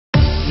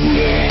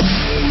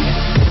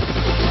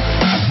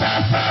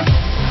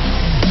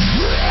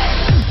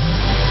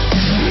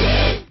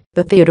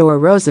The Theodore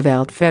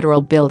Roosevelt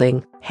Federal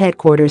Building,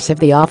 headquarters of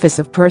the Office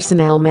of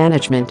Personnel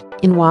Management,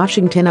 in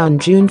Washington on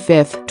June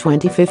 5,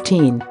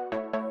 2015.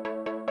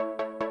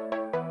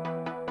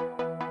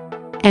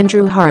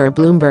 Andrew Harrer,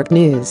 Bloomberg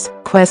News.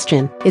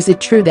 Question: is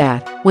it true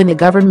that, when the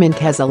government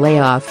has a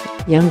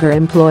layoff, younger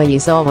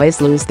employees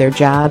always lose their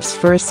jobs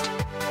first?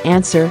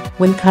 Answer: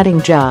 when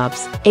cutting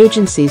jobs,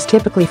 agencies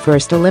typically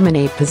first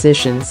eliminate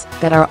positions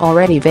that are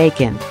already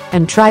vacant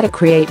and try to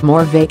create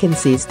more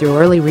vacancies through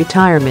early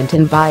retirement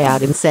and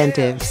buyout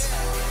incentives.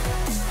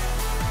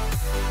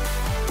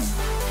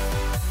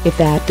 If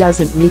that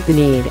doesn't meet the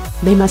need,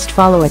 they must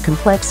follow a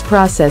complex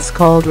process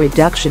called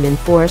reduction in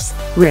force,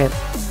 RIF.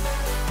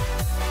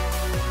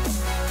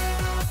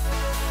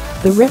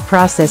 The RIF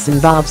process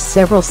involves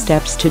several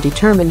steps to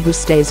determine who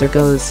stays or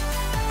goes.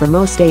 For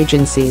most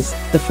agencies,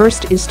 the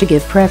first is to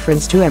give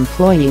preference to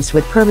employees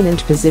with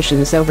permanent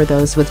positions over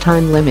those with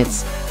time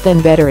limits,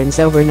 then veterans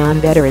over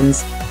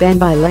non-veterans, then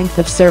by length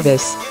of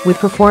service, with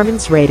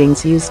performance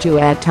ratings used to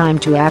add time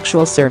to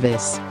actual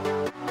service.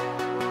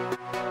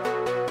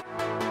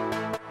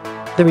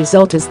 The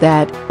result is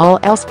that, all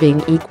else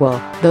being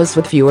equal, those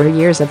with fewer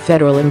years of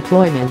federal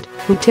employment,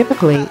 who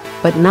typically,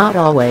 but not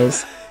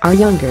always, are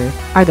younger,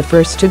 are the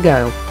first to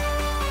go.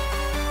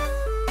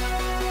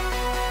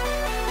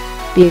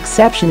 The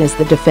exception is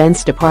the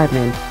Defense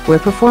Department, where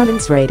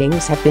performance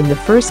ratings have been the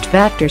first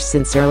factor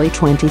since early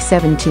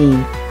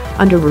 2017,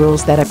 under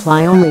rules that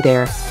apply only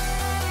there.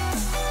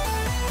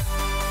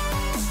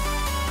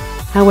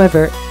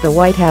 However, the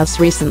White House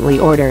recently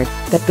ordered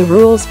that the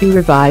rules be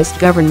revised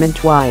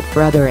government-wide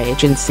for other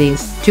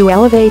agencies to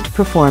elevate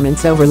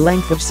performance over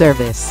length of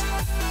service.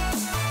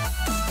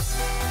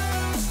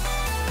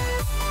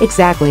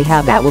 Exactly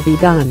how that will be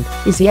done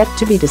is yet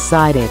to be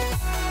decided.